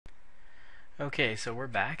Okay, so we're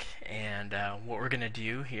back, and what we're going to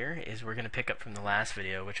do here is we're going to pick up from the last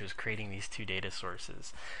video, which was creating these two data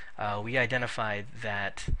sources. We identified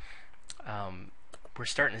that we're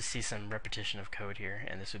starting to see some repetition of code here,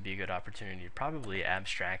 and this would be a good opportunity to probably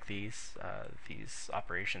abstract these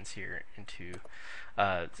operations here into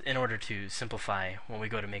in order to simplify when we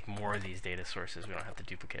go to make more of these data sources. We don't have to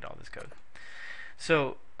duplicate all this code.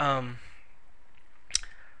 So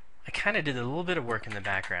I kind of did a little bit of work in the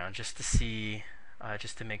background just to see,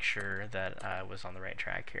 just to make sure that I was on the right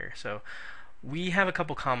track here. So we have a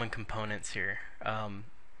couple common components here.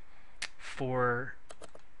 For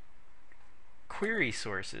query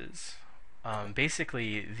sources,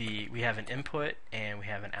 basically we have an input and we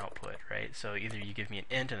have an output, right? So either you give me an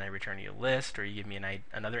int and I return you a list, or you give me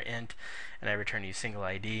another int and I return you a single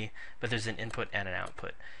ID, but there's an input and an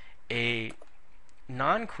output. A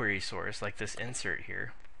non-query source, like this insert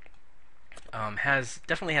here,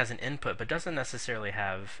 definitely has an input, but doesn't necessarily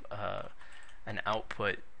have an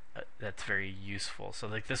output that's very useful. So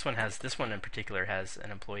like this one in particular has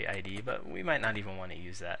an employee ID, but we might not even want to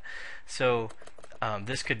use that. So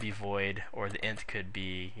this could be void, or the int could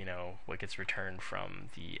be, what gets returned from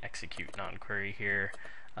the execute non-query here,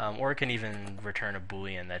 or it can even return a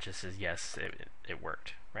boolean that just says yes, it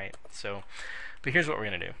worked, right? So, but here's what we're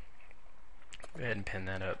gonna do. Go ahead and pin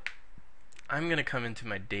that up. I'm gonna come into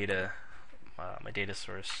my data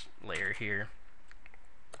source layer here,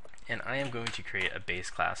 and I am going to create a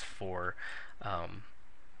base class for all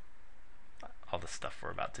the stuff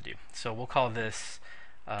we're about to do. So we'll call this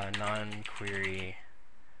non-query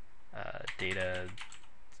data.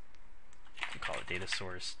 We'll call it data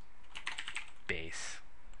source base.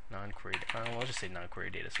 Non-query. I'll just say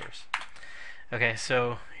non-query data source. Okay,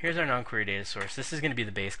 so here's our non-query data source. This is going to be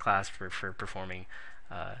the base class for performing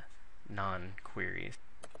non-queries.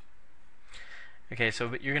 Okay, so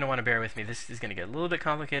but you're going to want to bear with me. This is going to get a little bit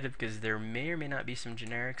complicated because there may or may not be some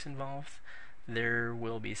generics involved. There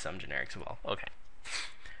will be some generics involved. Okay.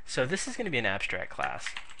 So this is going to be an abstract class.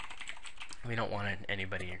 We don't want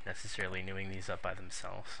anybody necessarily newing these up by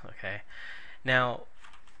themselves. Okay. Now,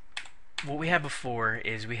 what we had before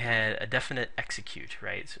is we had a definite execute,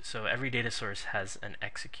 right? So every data source has an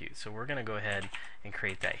execute. So we're going to go ahead and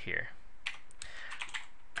create that here.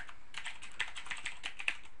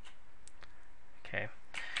 Okay.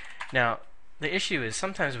 Now, the issue is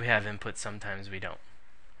sometimes we have input, sometimes we don't.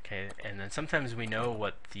 Okay, and then sometimes we know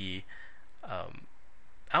what the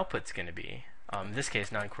output's going to be. In this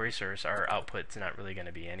case, non-query source, our output's not really going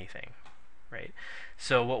to be anything, right?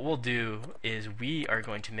 So what we'll do is we are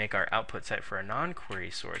going to make our output set for a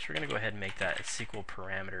non-query source. We're going to go ahead and make that a SQL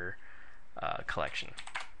parameter collection.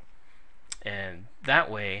 And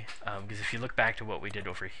that way, because if you look back to what we did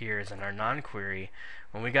over here, is in our non-query,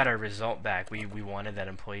 when we got our result back, we wanted that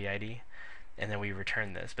employee ID, and then we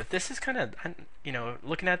returned this. But this is kind of,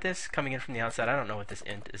 looking at this, coming in from the outside, I don't know what this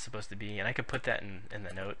int is supposed to be, and I could put that in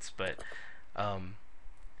the notes, but,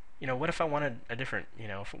 what if I wanted a different,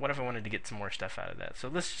 what if I wanted to get some more stuff out of that? So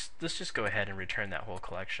let's just go ahead and return that whole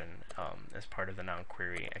collection as part of the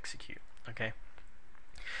non-query execute, okay?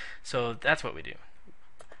 So that's what we do.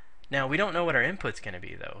 Now, we don't know what our input's going to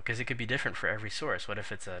be, though, because it could be different for every source. What if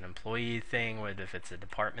it's an employee thing? What if it's a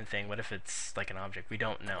department thing? What if it's like an object? We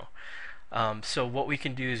don't know. So what we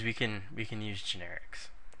can do is we can use generics.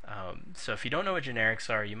 So if you don't know what generics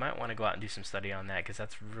are, you might want to go out and do some study on that, because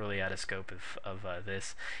that's really out of scope of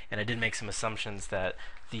this. And I did make some assumptions that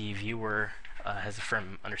the viewer has a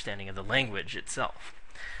firm understanding of the language itself.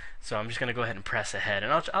 So I'm just going to go ahead and press ahead,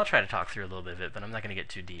 and I'll try to talk through a little bit of it, but I'm not going to get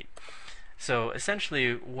too deep. So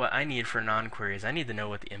essentially what I need for non-query is I need to know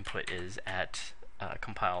what the input is at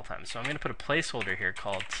compile time. So I'm going to put a placeholder here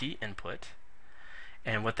called tinput,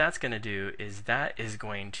 and what that's going to do is that is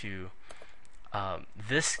going to,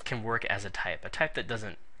 this can work as a type that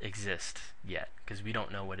doesn't exist yet, because we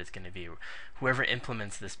don't know what it's going to be. Whoever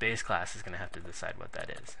implements this base class is going to have to decide what that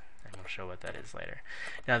is, and we'll show what that is later.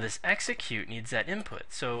 Now this execute needs that input.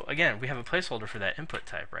 So again, we have a placeholder for that input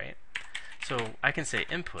type, right? So I can say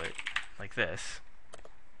input like this,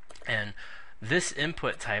 and this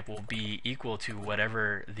input type will be equal to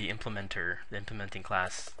whatever the implementing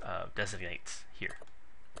class designates here,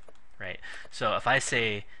 right? So if I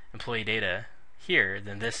say employee data here,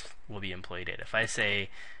 then this will be employee data. If I say,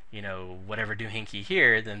 whatever doohickey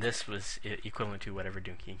here, then this was equivalent to whatever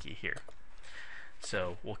doohickey here.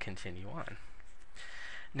 So we'll continue on.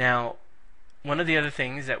 Now, one of the other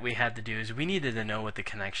things that we had to do is we needed to know what the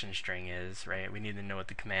connection string is, right? We needed to know what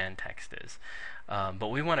the command text is.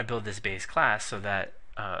 But we want to build this base class so that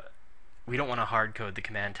we don't want to hard code the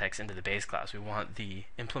command text into the base class. We want the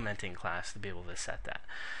implementing class to be able to set that.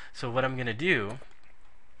 So what I'm going to do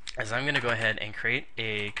is I'm going to go ahead and create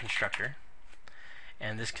a constructor,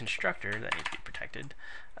 and this constructor that needs to be protected.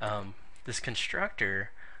 This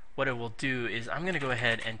constructor, what it will do is I'm going to go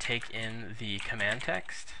ahead and take in the command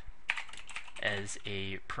text as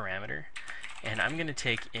a parameter, and I'm going to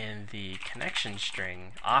take in the connection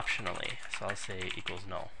string optionally, so I'll say equals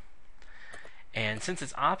null. And since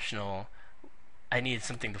it's optional, I need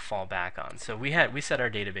something to fall back on. So we set our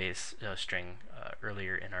database string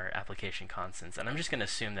earlier in our application constants, and I'm just going to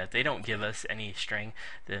assume that they don't give us any string,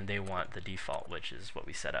 then they want the default, which is what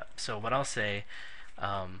we set up. So what I'll say,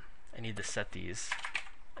 I need to set these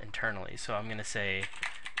internally. So I'm going to say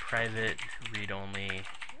private read-only,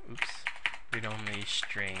 read-only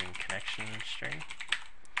string connection string,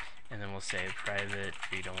 and then we'll say private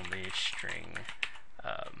read-only string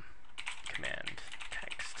command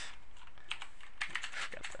text.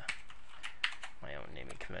 Forgot my own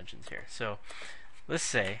naming conventions here. So let's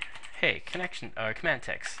say, hey, command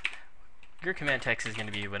text. Your command text is going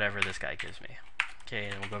to be whatever this guy gives me. Okay,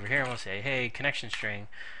 and we'll go over here and we'll say, hey, connection string.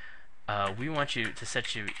 We want you to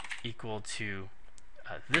set you equal to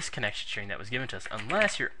this connection string that was given to us,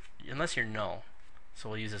 unless you're null. So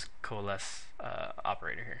we'll use this coalesce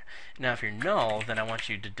operator here. Now if you're null, then I want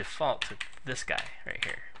you to default to this guy right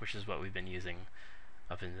here, which is what we've been using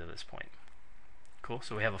up until this point. Cool.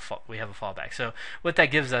 So we have a fallback. So what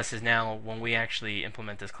that gives us is now when we actually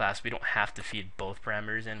implement this class, we don't have to feed both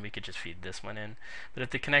parameters in. We could just feed this one in. But if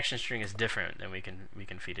the connection string is different, then we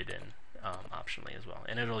can feed it in optionally as well,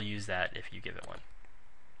 and it'll use that if you give it one.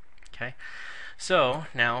 Okay. So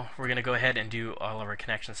now we're going to go ahead and do all of our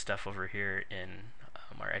connection stuff over here in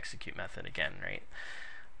our execute method again, right?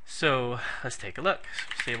 So let's take a look.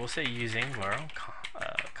 So we'll say using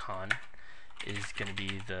con is going to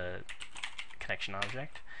be the connection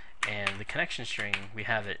object, and the connection string, we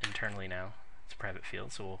have it internally now. It's a private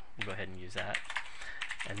field, so we'll go ahead and use that.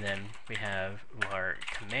 And then we have our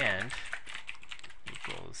command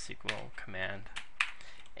equals SQL command,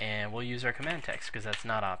 and we'll use our command text because that's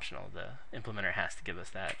not optional. The implementer has to give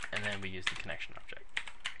us that, and then we use the connection object.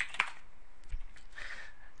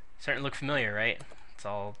 Starting to look familiar, right? It's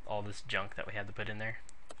all this junk that we had to put in there.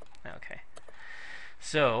 Okay.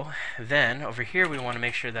 So then over here we want to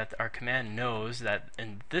make sure that our command knows that,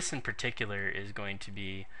 and this in particular is going to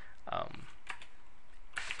be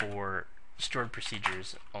for stored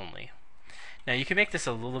procedures only. Now you can make this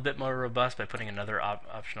a little bit more robust by putting another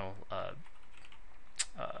optional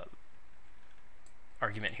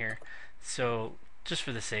argument here. So just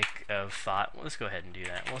for the sake of thought, let's go ahead and do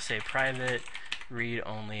that. We'll say private read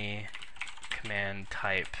only command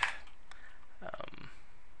type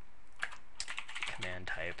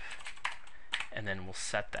and then we'll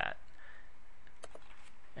set that,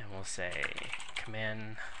 and we'll say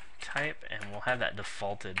command type, and we'll have that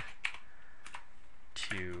defaulted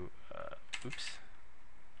to what's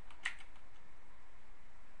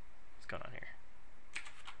going on here?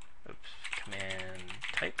 Command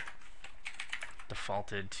type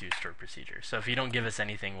defaulted to stored procedure. So if you don't give us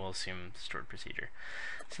anything, we'll assume stored procedure.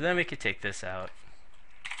 So then we could take this out,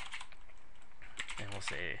 and we'll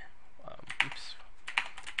say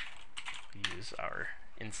we use our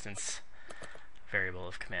instance variable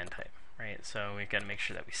of command type, right? So we've got to make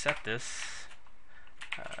sure that we set this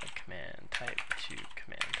command type to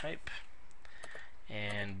command type,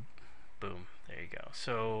 and boom, there you go.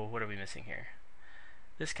 So what are we missing here?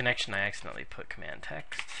 This connection, I accidentally put command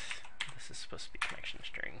text. This is supposed to be connection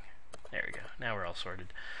string. There we go. Now we're all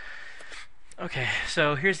sorted. Okay,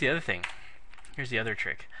 so here's the other thing. Here's the other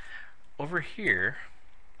trick. Over here,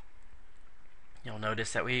 you'll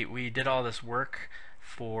notice that we did all this work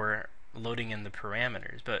for loading in the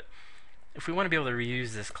parameters, but if we want to be able to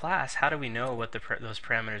reuse this class, how do we know what those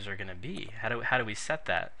parameters are going to be? How do we set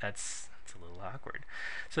that? That's a little awkward.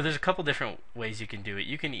 So there's a couple different ways you can do it.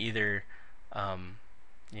 You can either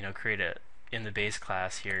create in the base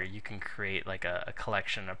class here, you can create like a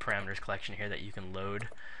collection, a parameters collection here that you can load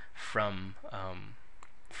from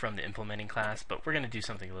the implementing class, but we're going to do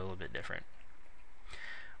something a little bit different.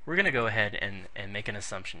 We're going to go ahead and make an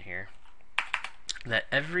assumption here that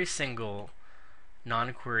every single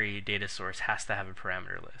non-query data source has to have a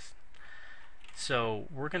parameter list. So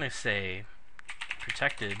we're going to say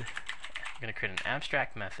protected, I'm going to create an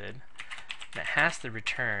abstract method that has to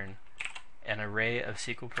return an array of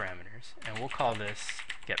SQL parameters, and we'll call this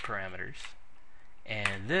getParameters.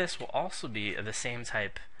 And this will also be of the same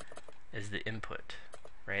type as the input,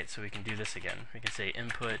 right? So we can do this again. We can say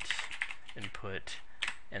input,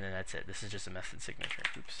 and then that's it. This is just a method signature.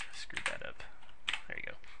 Oops, I screwed that up. There you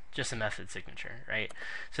go. Just a method signature, right?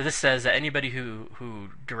 So this says that anybody who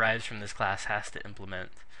derives from this class has to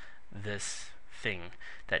implement this thing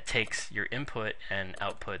that takes your input and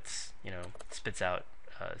outputs, spits out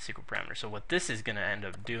SQL parameters. So what this is going to end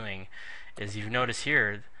up doing is, you've noticed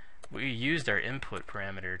here, we used our input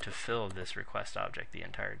parameter to fill this request object the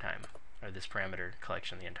entire time, or this parameter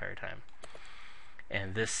collection the entire time.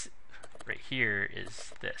 And this right here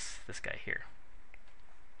is this guy here.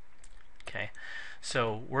 Okay,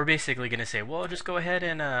 so we're basically going to say, well, just go ahead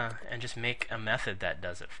and just make a method that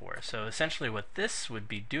does it for us. So essentially what this would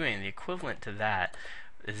be doing, the equivalent to that,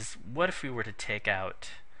 is what if we were to take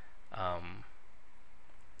out,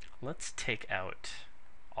 let's take out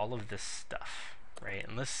all of this stuff, right?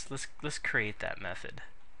 And let's create that method.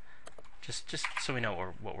 Just so we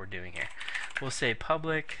know what we're doing here. We'll say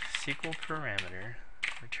public SQL parameter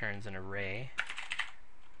returns an array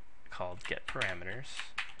called getParameters,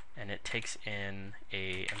 and it takes in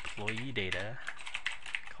a employee data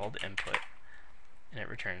called input, and it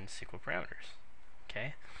returns SQL parameters.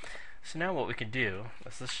 Okay, so now what we can do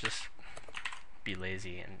is, let's just be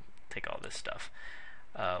lazy and take all this stuff.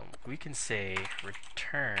 We can say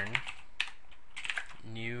return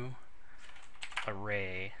new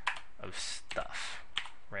array of stuff,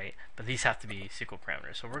 right? But these have to be SQL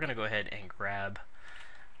parameters. So we're going to go ahead and grab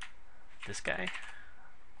this guy,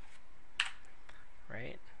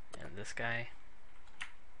 right? And this guy.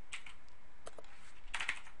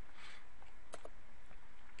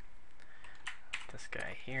 This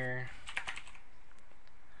guy here.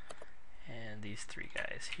 And these three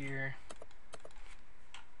guys here.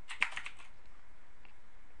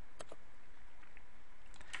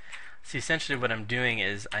 See, essentially what I'm doing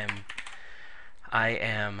is I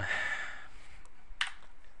am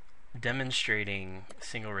demonstrating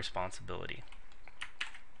single responsibility,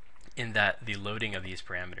 in that the loading of these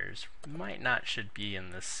parameters should be in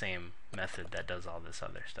the same method that does all this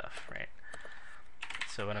other stuff, right?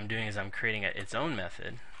 So what I'm doing is I'm creating its own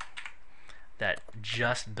method that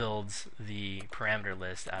just builds the parameter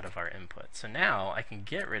list out of our input. So now I can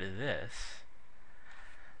get rid of this,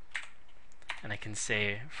 and I can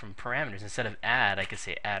say from parameters, instead of add, I could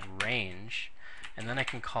say add range, and then I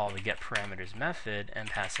can call the getParameters method and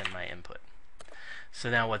pass in my input.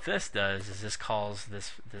 So now what this does is this calls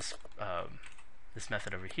this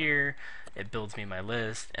method over here. It builds me my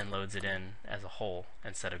list and loads it in as a whole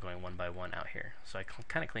instead of going one by one out here. So I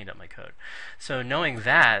kind of cleaned up my code. So knowing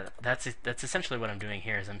that, that's essentially what I'm doing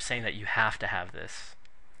here, is I'm saying that you have to have this.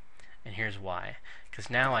 And here's why. Because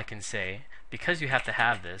now I can say, because you have to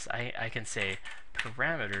have this, I can say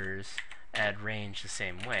parameters add range the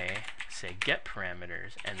same way, say get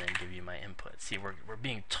parameters, and then give you my input. See, we're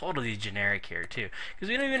being totally generic here too, because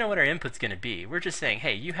we don't even know what our input's going to be. We're just saying,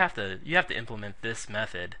 hey, you have to implement this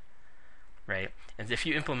method, right? And if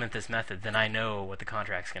you implement this method, then I know what the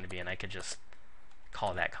contract's going to be, and I could just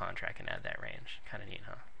call that contract and add that range. Kind of neat,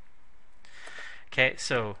 huh? Okay,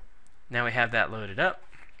 so now we have that loaded up.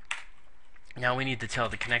 Now we need to tell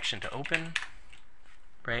the connection to open,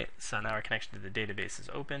 right? So now our connection to the database is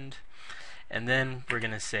opened, and then we're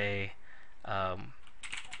going to say, go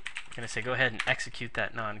ahead and execute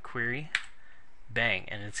that non-query. Bang,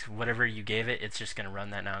 and it's whatever you gave it, it's just going to run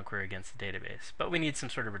that non-query against the database. But we need some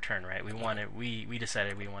sort of return, right? We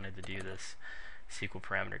decided we wanted to do this SQL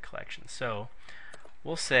parameter collection. So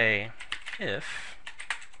we'll say if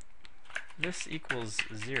this equals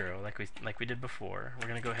 0, like we did before, we're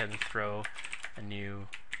going to go ahead and throw a new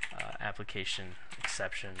application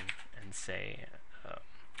exception and say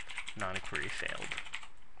non-query failed,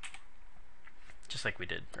 just like we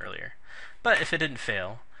did earlier. But if it didn't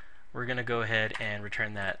fail, we're going to go ahead and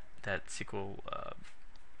return that SQL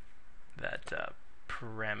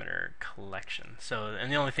parameter collection. So, and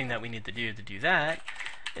the only thing that we need to do that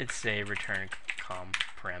is say return com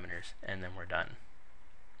parameters, and then we're done.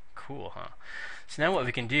 Cool, huh? So now what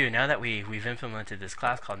we can do, now that we've implemented this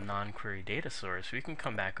class called non-query data source, we can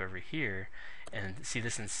come back over here and see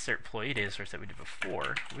this insert employee data source that we did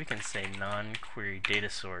before. We can say non-query data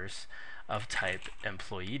source of type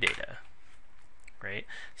employee data, right?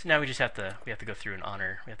 So now we have to go through and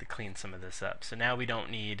we have to clean some of this up. So now we don't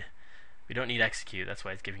need execute. That's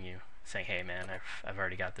why it's giving you, saying, hey man, I've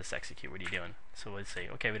already got this execute. What are you doing? So we'll say,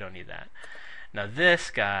 okay, we don't need that. Now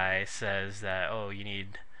this guy says that, oh, you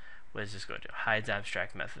need, what does this go to? Hides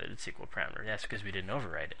abstract method SQL parameter. That's because we didn't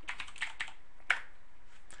overwrite it.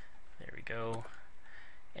 There we go.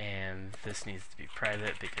 And this needs to be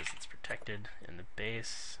private because it's protected in the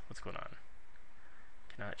base. What's going on?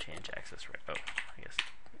 Cannot change access right. Oh, I guess.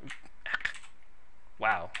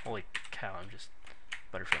 Wow, holy cow, I'm just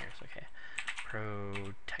butterfingers. Okay.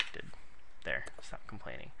 Protected. There, stop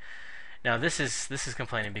complaining. Now this is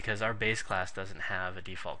complaining because our base class doesn't have a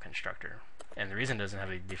default constructor, and the reason it doesn't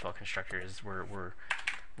have a default constructor is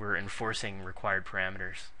we're enforcing required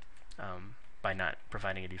parameters by not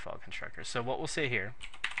providing a default constructor. So what we'll say here,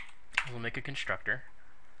 we'll make a constructor,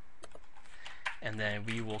 and then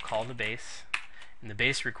we will call the base, and the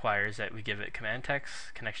base requires that we give it command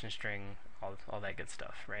text, connection string, all that good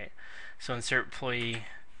stuff, right? So insert employee,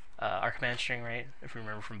 our command string, right, if we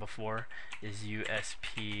remember from before, is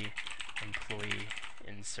USP employee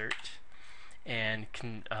insert, and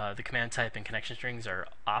the command type and connection strings are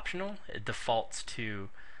optional. It defaults to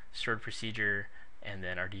stored procedure and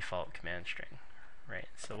then our default command string, right?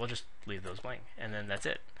 So we'll just leave those blank, and then that's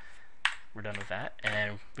it. We're done with that,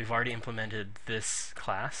 and we've already implemented this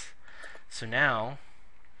class. So now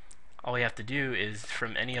all we have to do is,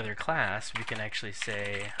 from any other class, we can actually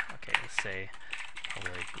say, okay, let's say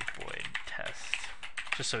public void test,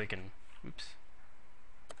 just so we can, oops,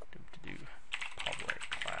 do public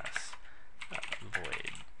class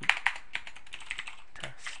void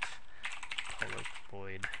test, public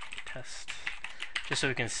void test, just so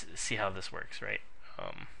we can see how this works, right?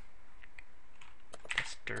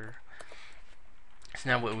 Tester. So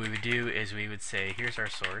now what we would do is we would say, here's our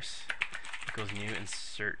source, equals new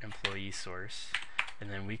insert employee source, and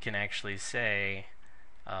then we can actually say,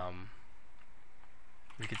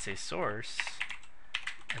 we could say source,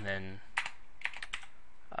 and then,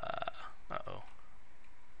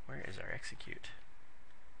 where is our execute?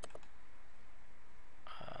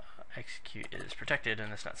 Execute is protected,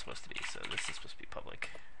 and it's not supposed to be, so this is supposed to be public.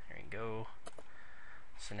 There you go.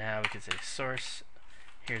 So now we could say source,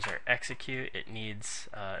 here's our execute, it needs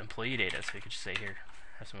employee data, so we could just say here,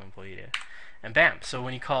 have some employee data. And bam, so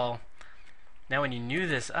when you call, now when you new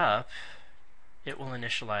this up, it will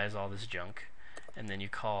initialize all this junk, and then you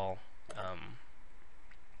call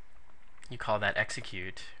that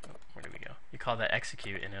execute, where do we go? You call that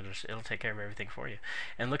execute, and it'll take care of everything for you.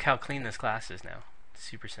 And look how clean this class is now. It's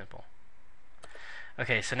super simple.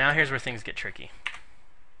 Okay, so now here's where things get tricky.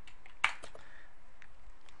 A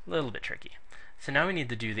little bit tricky. So now we need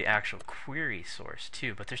to do the actual query source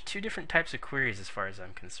too, but there's two different types of queries as far as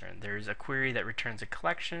I'm concerned. There's a query that returns a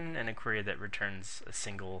collection and a query that returns a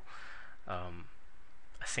single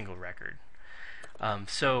record.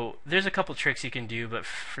 So there's a couple tricks you can do, but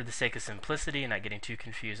for the sake of simplicity and not getting too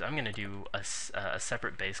confused, I'm going to do a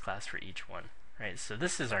separate base class for each one. Right? So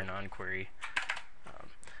this is our non-query.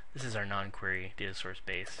 This is our non-query data source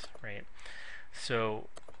base, right? So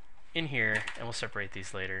in here, and we'll separate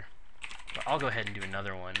these later, but I'll go ahead and do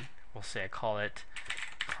another one. We'll say I call it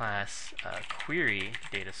class query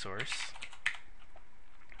data source.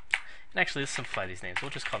 And actually, let's simplify these names.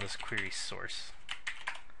 We'll just call this query source,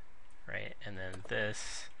 right? And then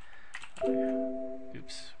this,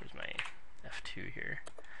 oops, where's my F2 here?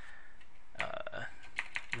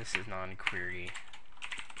 This is non-query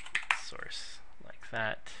source, like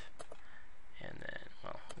that. And then,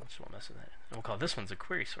 well, we just won't mess with that. And we'll call this one's a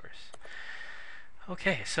query source.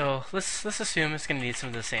 Okay, so let's assume it's going to need some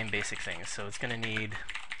of the same basic things. So it's going to need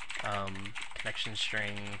connection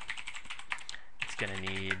string. It's going to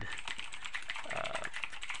need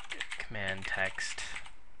command text,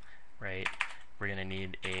 right? We're going to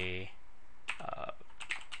need a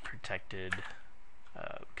protected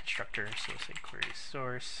constructor. So we'll say query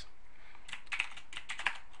source,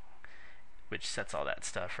 which sets all that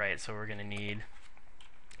stuff, right? So we're going to need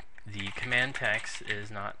the command text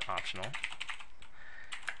is not optional,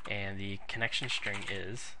 and the connection string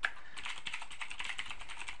is,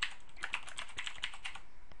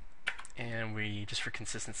 and we, just for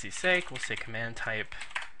consistency's sake, we'll say command type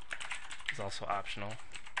is also optional,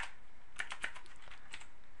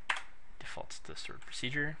 defaults to stored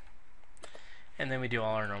procedure, and then we do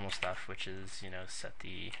all our normal stuff, which is, you know, set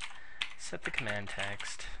the command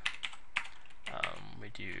text. We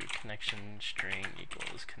do connection string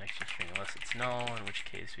equals connection string unless it's null, in which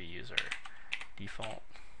case we use our default,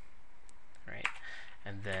 right?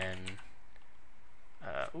 And then,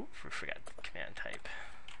 we forgot the command type.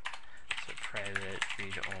 So private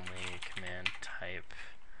read only command type,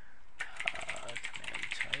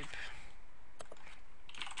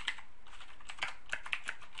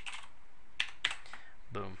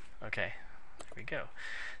 Boom. Okay, there we go.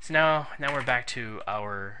 So now we're back to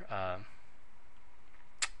our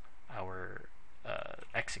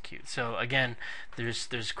execute. So again,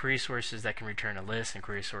 there's query sources that can return a list and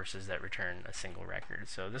query sources that return a single record.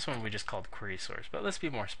 So this one we just called query source, but let's be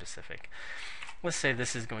more specific. Let's say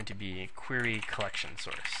this is going to be query collection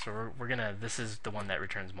source. So this is the one that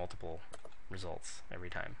returns multiple results every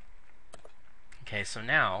time. Okay, so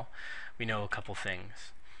now we know a couple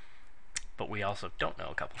things. but we also don't know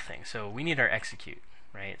a couple things. So we need our execute,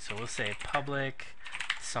 right? So we'll say public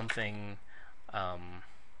something, we'll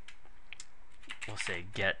say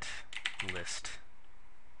get list.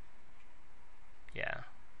 Yeah.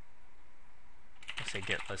 We'll say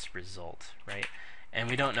get list result, right? And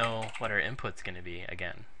we don't know what our input's going to be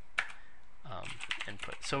again.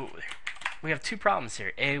 Input. So we have two problems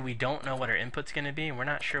here. A, we don't know what our input's going to be, and we're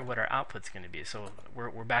not sure what our output's going to be. So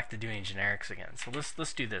we're back to doing generics again. So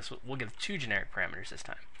let's do this. We'll give two generic parameters this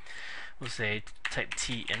time. We'll say type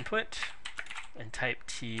t input and type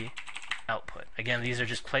t output. Again, these are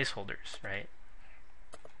just placeholders, right?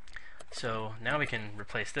 So now we can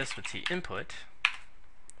replace this with t input,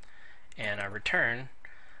 and our return,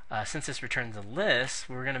 since this returns a list,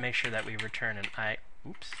 we're going to make sure that we return an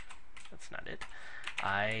oops, that's not it,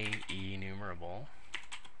 enumerable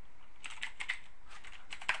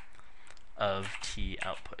of t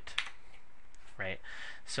output, right?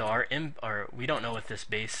 So we don't know what this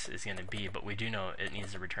base is going to be, but we do know it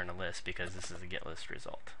needs to return a list because this is a get list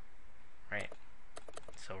result, right?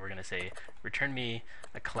 So we're going to say return me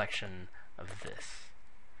a collection of this.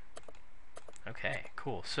 Okay,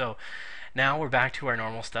 cool. So now we're back to our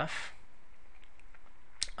normal stuff.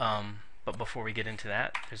 But before we get into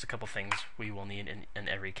that, there's a couple things we will need in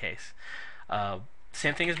every case.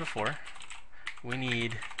 Same thing as before. We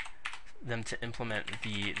need them to implement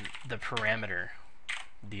the parameter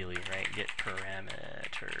dealy, right? Get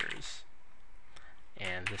parameters.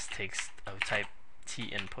 And this takes of type t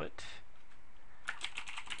input,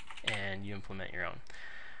 and you implement your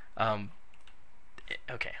own.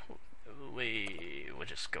 Okay, we'll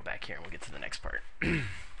just go back here and we'll get to the next part.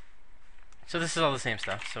 So this is all the same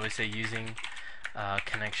stuff. So we say using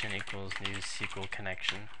connection equals new SQL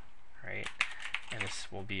connection, right? And this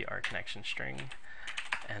will be our connection string.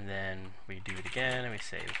 And then we do it again, and we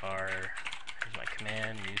say var, here's my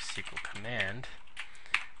command, use SQL command,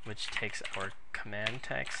 which takes our command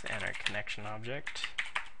text and our connection object,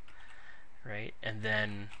 right? And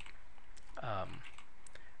then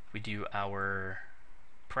we do our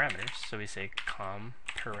parameters. So we say com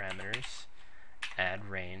parameters, add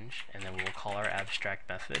range, and then we will call our abstract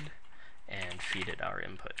method and feed it our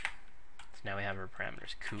input. So now we have our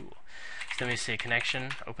parameters. Cool. So then we say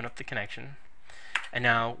connection, open up the connection, and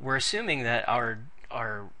now we're assuming that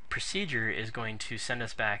our procedure is going to send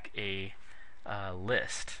us back a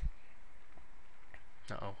list.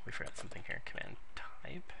 Uh-oh, we forgot something here. Command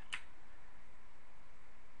type.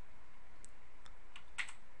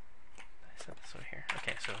 I set this over here.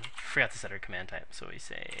 Okay, so forgot to set our command type. So we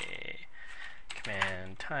say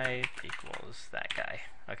command type equals that guy.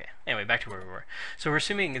 Okay, anyway, back to where we were. So we're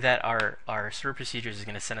assuming that our server procedures is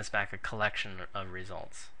going to send us back a collection of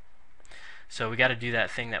results. So we got to do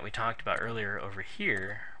that thing that we talked about earlier over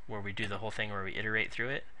here, where we do the whole thing where we iterate through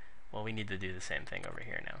it. Well, we need to do the same thing over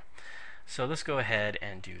here now. So let's go ahead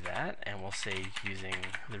and do that, and we'll say using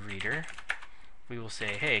the reader, we will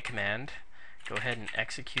say, hey, command, go ahead and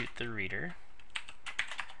execute the reader,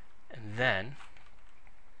 and then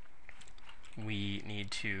we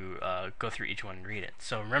need to go through each one and read it.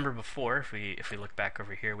 So remember before, if we look back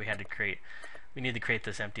over here, we need to create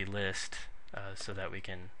this empty list so that we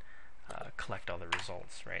can collect all the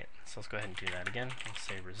results, right? So let's go ahead and do that again. We'll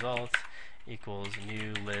say results equals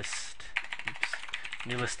new list. Oops.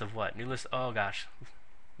 New list of what? New list. Oh gosh.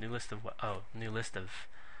 New list of what? Oh, new list of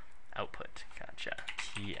output. Gotcha.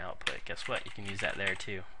 T output. Guess what? You can use that there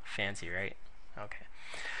too. Fancy, right? Okay.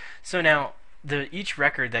 So now each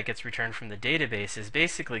record that gets returned from the database is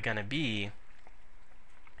basically going to be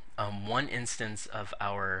one instance of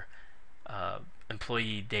our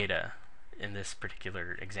employee data in this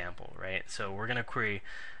particular example, right? So we're going to query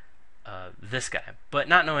this guy, but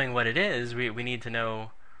not knowing what it is, we need to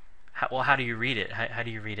know how do you read it? How do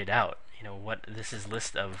you read it out? You know, what this is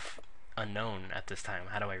list of unknown at this time.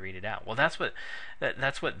 How do I read it out? Well, that's what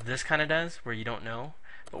this kind of does, where you don't know,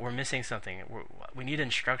 but we're missing something. We need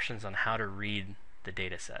instructions on how to read the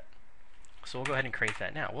data set. So we'll go ahead and create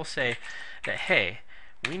that now. We'll say that, hey,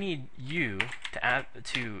 we need you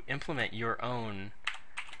to implement your own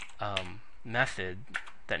method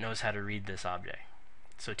that knows how to read this object.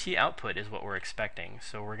 So t output is what we're expecting.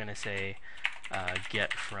 So we're going to say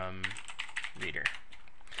get from reader.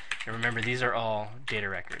 And remember, these are all data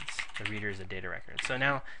records. The reader is a data record. So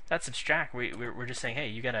now that's abstract. We're just saying, hey,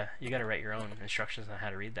 you gotta write your own instructions on how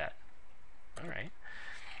to read that. All right.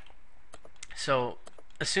 So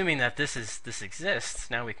assuming that this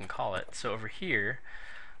exists, now we can call it. So over here,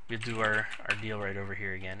 we'll do our deal right over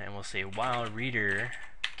here again, and we'll say while reader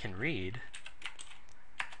can read,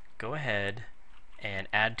 go ahead and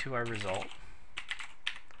add to our result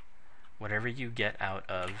whatever you get out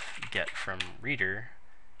of get from reader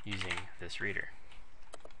using this reader.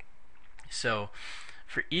 So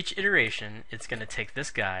for each iteration, it's going to take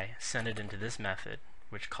this guy, send it into this method,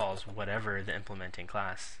 which calls whatever the implementing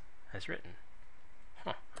class has written.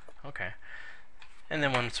 Huh, okay. And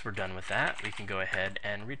then once we're done with that, we can go ahead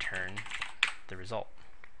and return the result.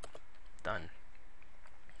 Done.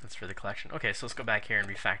 That's for the collection. Okay, so let's go back here and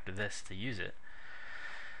refactor this to use it.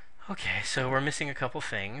 Okay, so we're missing a couple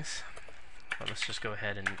things. But let's just go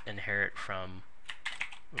ahead and inherit from,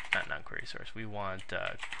 not non-query source. We want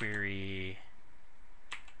query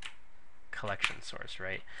collection source,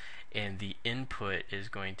 right? And the input is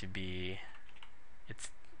going to be,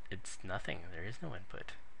 it's nothing. There is no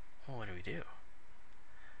input. Well, what do we do?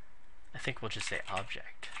 I think we'll just say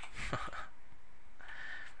object.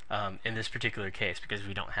 In this particular case, because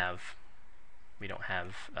we don't have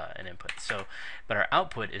an input. So, but our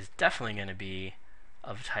output is definitely going to be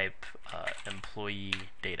of type employee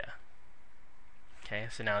data. Okay,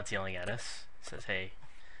 so now it's yelling at us. It says, hey,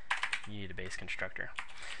 you need a base constructor.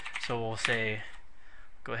 So we'll say,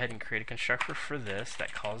 go ahead and create a constructor for this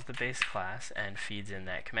that calls the base class and feeds in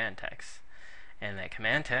that command text. And that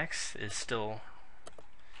command text is still,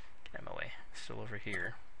 get out of my way, still over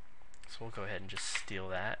here. So we'll go ahead and just steal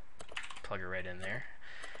that, plug it right in there.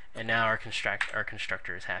 And now our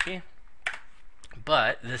constructor is happy.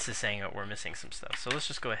 But this is saying that we're missing some stuff. So let's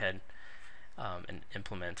just go ahead and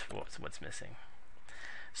implement what's missing.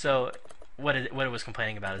 So what it was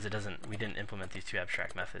complaining about is we didn't implement these two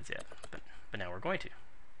abstract methods yet, but now we're going to.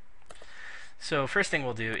 So first thing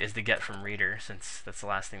we'll do is the get from reader, since that's the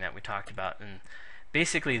last thing that we talked about. And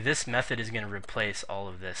basically this method is going to replace all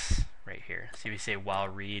of this right here. So we say while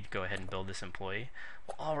read, go ahead and build this employee.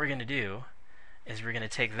 Well, all we're going to do is we're going to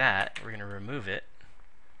take that, we're going to remove it,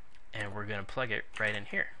 and we're going to plug it right in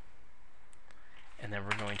here. And then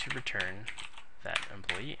we're going to return that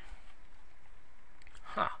employee.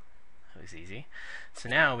 Huh. That was easy. So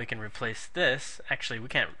now we can replace this. Actually, we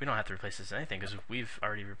don't have to replace this with anything because we've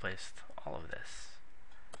already replaced all of this.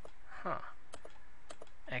 Huh.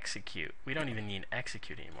 Execute. We don't even need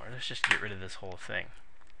execute anymore. Let's just get rid of this whole thing.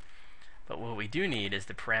 But what we do need is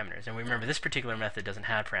the parameters. And remember, this particular method doesn't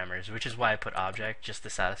have parameters, which is why I put object, just to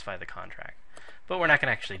satisfy the contract. But we're not going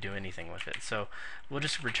to actually do anything with it. So we'll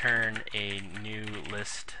just return a new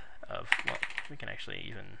list of, well, we can actually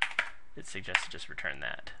even, it suggests to just return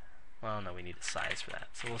that. Well, no, we need a size for that.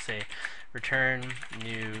 So we'll say return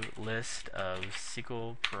new list of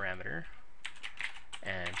SQL parameter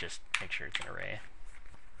and just make sure it's an array.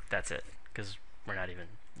 That's it, because we're not even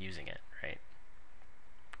using it, right?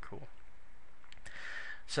 Cool.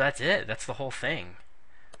 So that's it. That's the whole thing.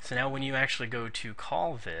 So now when you actually go to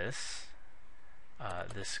call this,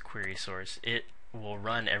 this query source, it will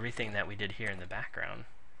run everything that we did here in the background.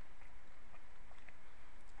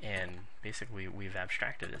 And basically we've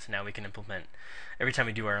abstracted this. Now we can implement, every time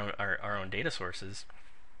we do our own data sources,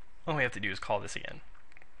 all we have to do is call this again.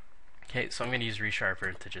 Okay, so I'm going to use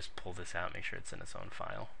resharper to just pull this out, make sure it's in its own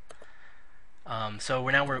file. So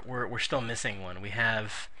we're still missing one. We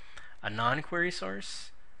have a non-query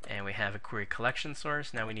source, and we have a query collection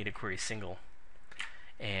source. Now we need a query single.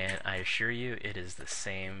 And I assure you it is the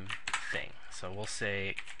same thing. So we'll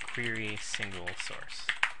say query single source.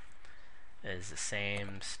 It is the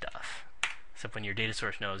same stuff. Except when your data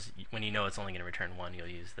source knows, when you know it's only going to return one, you'll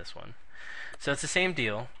use this one. So it's the same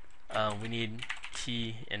deal. We need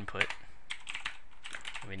T input.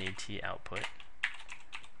 We need T output.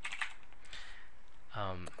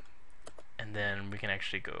 And then we can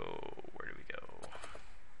actually go, where do we go?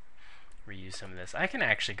 Reuse some of this. I can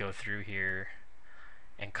actually go through here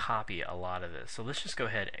and copy a lot of this. So let's just go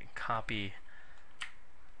ahead and copy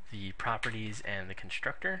the properties and the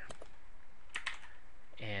constructor.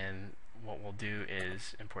 And what we'll do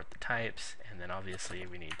is import the types, and then obviously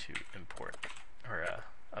we need to import or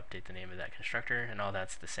update the name of that constructor, and all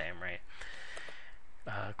that's the same, right?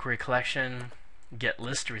 Query collection, get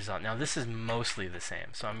list result. Now this is mostly the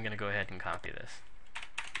same, so I'm going to go ahead and copy this.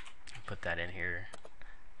 Put that in here,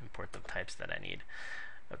 import the types that I need.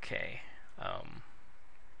 Okay.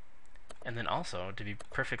 And then also, to be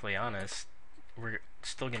perfectly honest, we're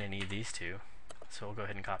still going to need these two, so we'll go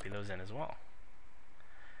ahead and copy those in as well.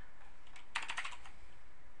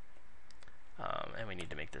 And we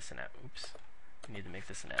need to make this an we need to make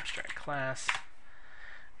this an abstract class.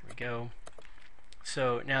 Here we go.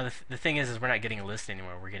 So now the thing is we're not getting a list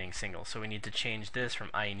anymore, we're getting single. So we need to change this from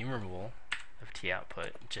IEnumerable of T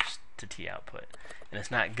output just to T output. And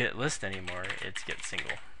it's not get list anymore, it's get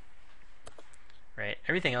single. Right?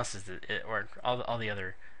 Everything else is or all the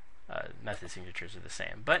other method signatures are the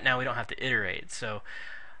same. But now we don't have to iterate. So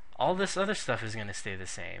All this other stuff is going to stay the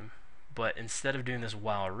same, but instead of doing this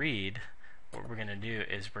while read, what we're going to do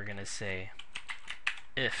is we're going to say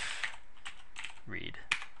if read.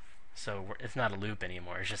 So it's not a loop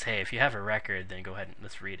anymore. It's just, hey, if you have a record, then go ahead and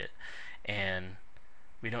let's read it. And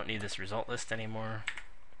we don't need this result list anymore,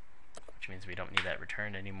 which means we don't need that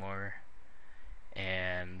returned anymore.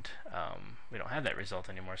 And we don't have that result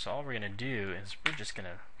anymore. So all we're going to do is we're just going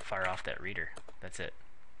to fire off that reader. That's it.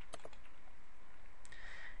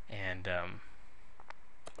 And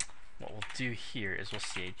what we'll do here is we'll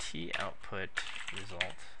see a t output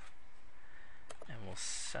result, and we'll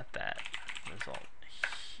set that result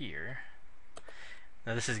here.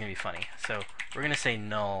 Now this is going to be funny. So we're going to say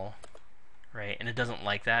null, right? And it doesn't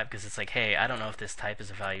like that because it's like, hey, I don't know if this type is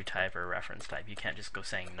a value type or a reference type. You can't just go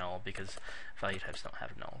saying null because value types don't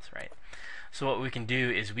have nulls, right? So what we can do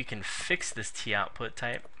is we can fix this t output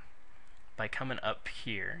type by coming up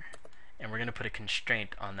here, and we're going to put a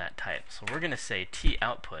constraint on that type. So we're going to say t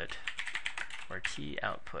output, or t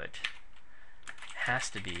output has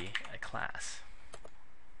to be a class,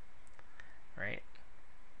 right?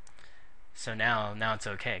 So now it's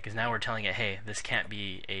okay, because now we're telling it, hey, this can't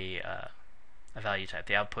be a value type.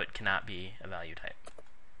 The output cannot be a value type.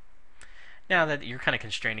 Now that you're kind of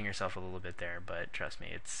constraining yourself a little bit there, but trust me,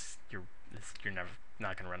 you're never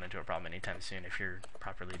not going to run into a problem anytime soon if you're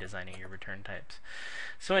properly designing your return types.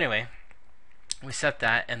 So anyway, we set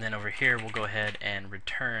that, and then over here we'll go ahead and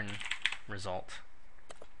return result.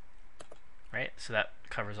 Right? So that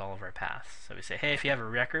covers all of our paths. So we say, hey, if you have a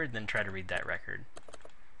record, then try to read that record,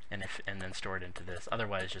 and then store it into this.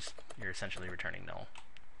 Otherwise, just you're essentially returning null.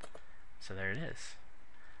 So there it is.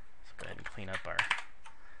 So go ahead and clean up our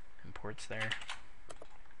imports there.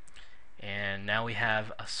 And now we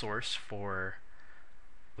have a source for,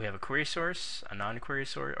 we have a query source, a non-query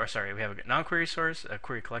source, or sorry, we have a non-query source, a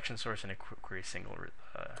query collection source, and a query single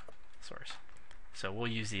source. So we'll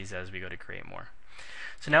use these as we go to create more.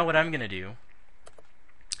 So now what I'm going to do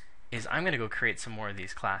is I'm going to go create some more of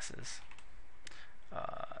these classes.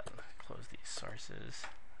 Close these sources.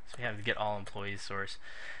 So we have the get all employees source.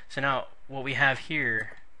 So now what we have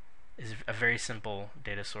here is a very simple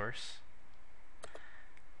data source.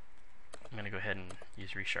 I'm going to go ahead and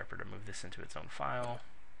use ReSharper to move this into its own file.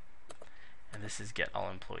 And this is get all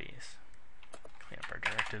employees. Clean up our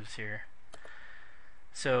directives here.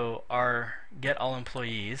 So our get all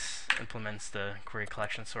employees implements the query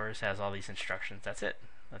collection source, has all these instructions. That's it.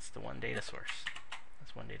 That's the one data source.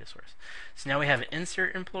 That's one data source. So now we have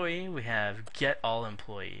insert employee, we have get all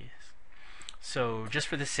employees. So just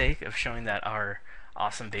for the sake of showing that our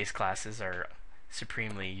awesome base classes are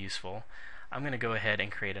supremely useful, I'm going to go ahead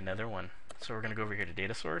and create another one. So we're going to go over here to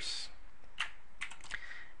data source,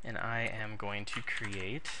 and I am going to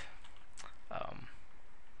create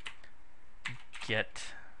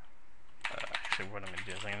actually what I'm going to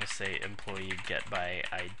do is I'm going to say employee get by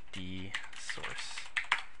ID source.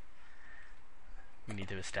 We need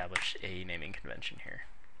to establish a naming convention here.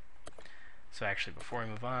 So actually before we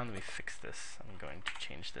move on, let me fix this. I'm going to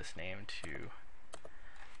change this name to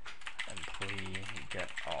employee get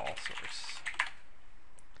all source.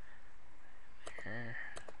 There.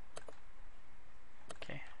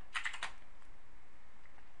 Okay.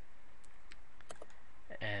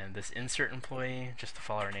 And this insert employee, just to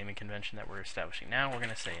follow our naming convention that we're establishing now, we're going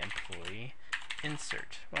to say employee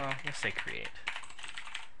insert. Well, let's say create.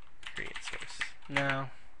 Create source. No,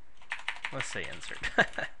 let's say insert.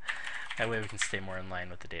 That way we can stay more in line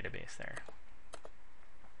with the database there.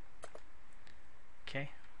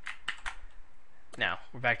 Okay. Now,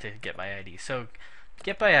 we're back to get by ID. So,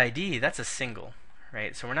 get by ID, that's a single,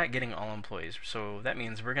 right? So we're not getting all employees. So that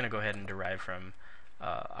means we're going to go ahead and derive from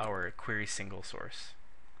our query single source.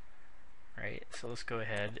 Right? So let's go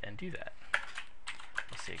ahead and do that.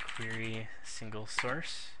 We'll say query single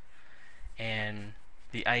source, and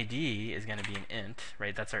the ID is going to be an int,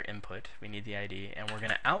 right? That's our input. We need the ID, and we're going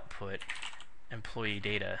to output employee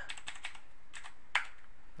data.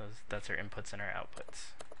 That's our inputs and our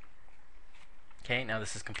outputs. Okay, now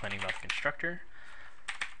this is complaining about the constructor.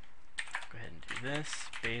 Go ahead and do this,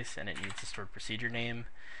 base, and it needs a stored procedure name,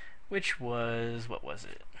 which was, what was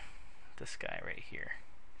it? This guy right here.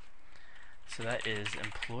 So that is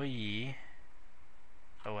employee,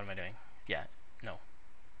 oh, what am I doing? Yeah, no.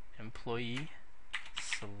 Employee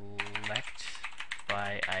select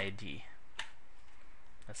by ID.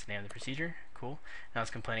 That's the name of the procedure. Cool. Now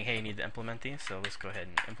it's complaining, hey, you need to implement these, so let's go ahead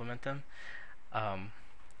and implement them.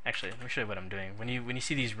 Actually, let me show you what I'm doing. When you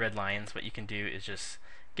see these red lines, what you can do is just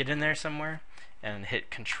get in there somewhere and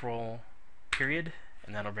hit Control period,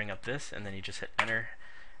 and that'll bring up this, and then you just hit Enter,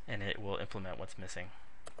 and it will implement what's missing.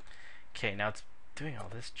 Okay, now it's doing all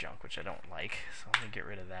this junk, which I don't like. So I'm going to get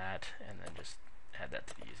rid of that and then just add that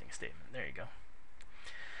to the using statement. There you go.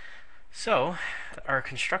 So our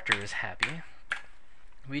constructor is happy.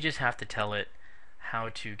 We just have to tell it how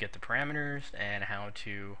to get the parameters and how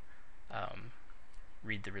to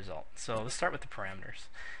read the result. So let's start with the parameters.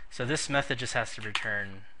 So this method just has to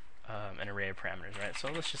return an array of parameters, right? So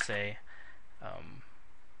let's just say a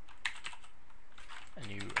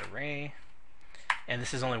new array, and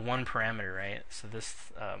this is only one parameter, right? So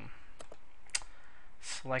this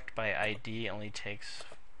select by ID only takes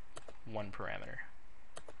one parameter.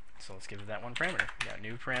 So let's give it that one parameter. We got a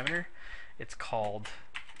new parameter. It's called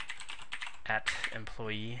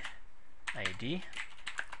 @employee ID,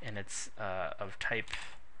 and it's of type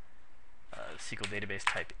SQL database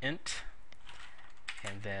type int,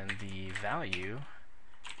 and then the value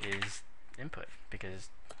is input, because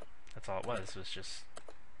that's all it was just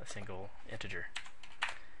a single integer.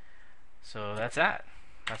 So that's that.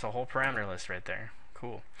 That's a whole parameter list right there.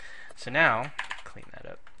 Cool. So now, clean that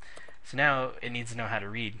up. So now it needs to know how to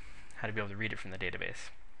be able to read it from the database.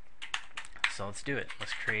 So let's do it.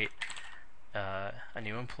 Let's create a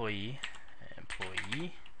new employee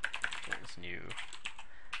equals new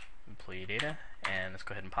employee data, and let's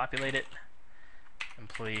go ahead and populate it.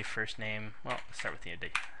 Employee first name, well, let's start with the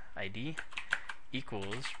ID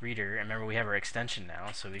equals reader, and remember we have our extension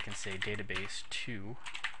now, so we can say database to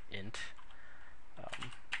int,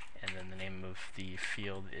 and then the name of the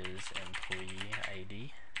field is employee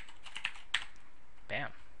ID.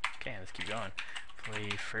 Bam. Okay, let's keep going.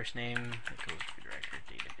 Employee first name equals redirect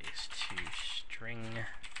database to string,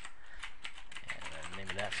 and then the name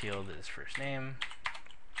of that field is first name.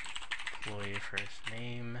 Employee first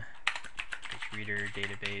name equals reader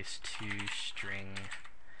database to string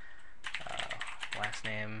last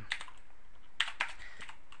name,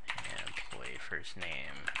 and employee first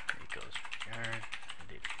name equals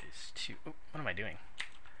database to. Oh, what am I doing?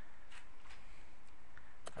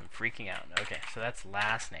 I'm freaking out. Okay, so that's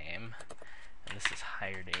last name, and this is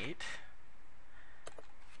hire date,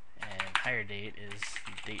 and hire date is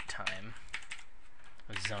date time.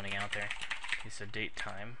 I was zoning out there. Okay, so date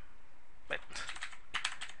time. What?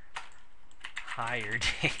 Hire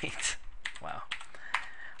date. Wow.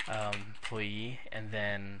 Employee, and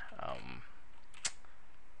then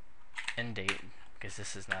end date, because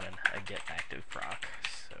this is not a get active proc,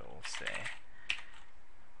 so we'll say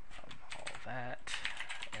all that,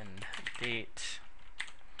 end date,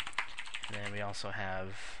 and then we also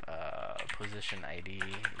have position ID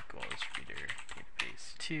equals reader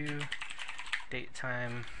database to date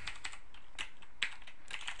time,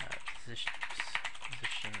 position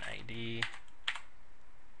ID,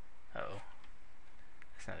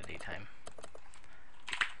 it's not a date time,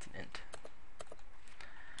 it's an int.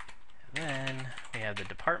 And then we have the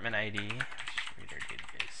department ID, which is reader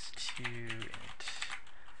database to int,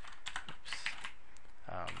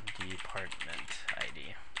 department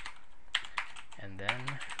ID, and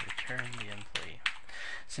then return the employee.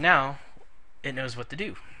 So now it knows what to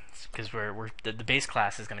do, because the base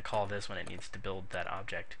class is going to call this when it needs to build that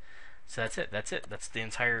object. So that's it. That's the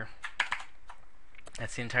entire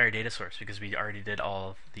data source, because we already did all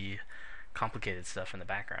of the complicated stuff in the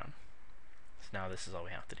background. So now this is all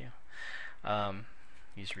we have to do.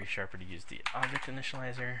 Use resharper to use the object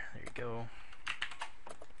initializer. There you go.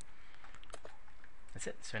 That's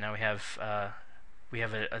it. So now we have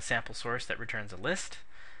a sample source that returns a list,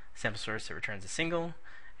 a sample source that returns a single,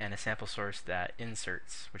 and a sample source that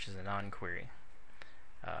inserts, which is a non-query,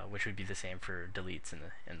 which would be the same for deletes and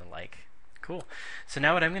the like. Cool. So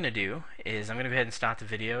now what I'm going to do is I'm going to go ahead and stop the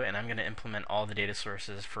video, and I'm going to implement all the data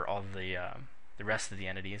sources for all the rest of the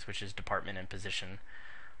entities, which is department and position,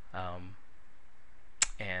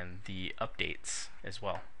 and the updates as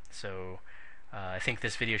well. So I think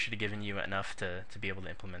this video should have given you enough to be able to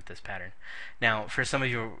implement this pattern. Now, for some of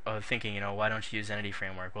you thinking, why don't you use Entity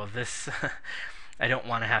Framework? Well, this I don't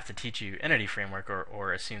want to have to teach you Entity Framework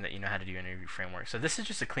or assume that you know how to do Entity Framework. So this is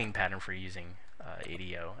just a clean pattern for using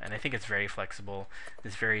ADO, and I think it's very flexible.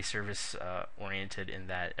 It's very service oriented in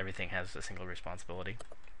that everything has a single responsibility.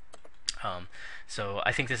 So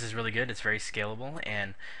I think this is really good. It's very scalable,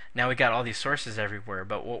 and now we got all these sources everywhere,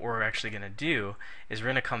 but what we're actually going to do is we're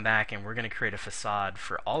going to come back and we're going to create a facade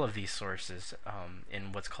for all of these sources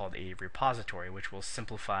in what's called a repository, which will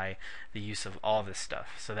simplify the use of all this stuff,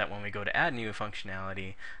 so that when we go to add new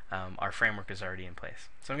functionality, our framework is already in place.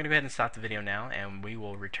 So I'm going to go ahead and stop the video now, and we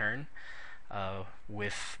will return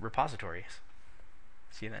with repositories.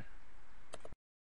 See you then.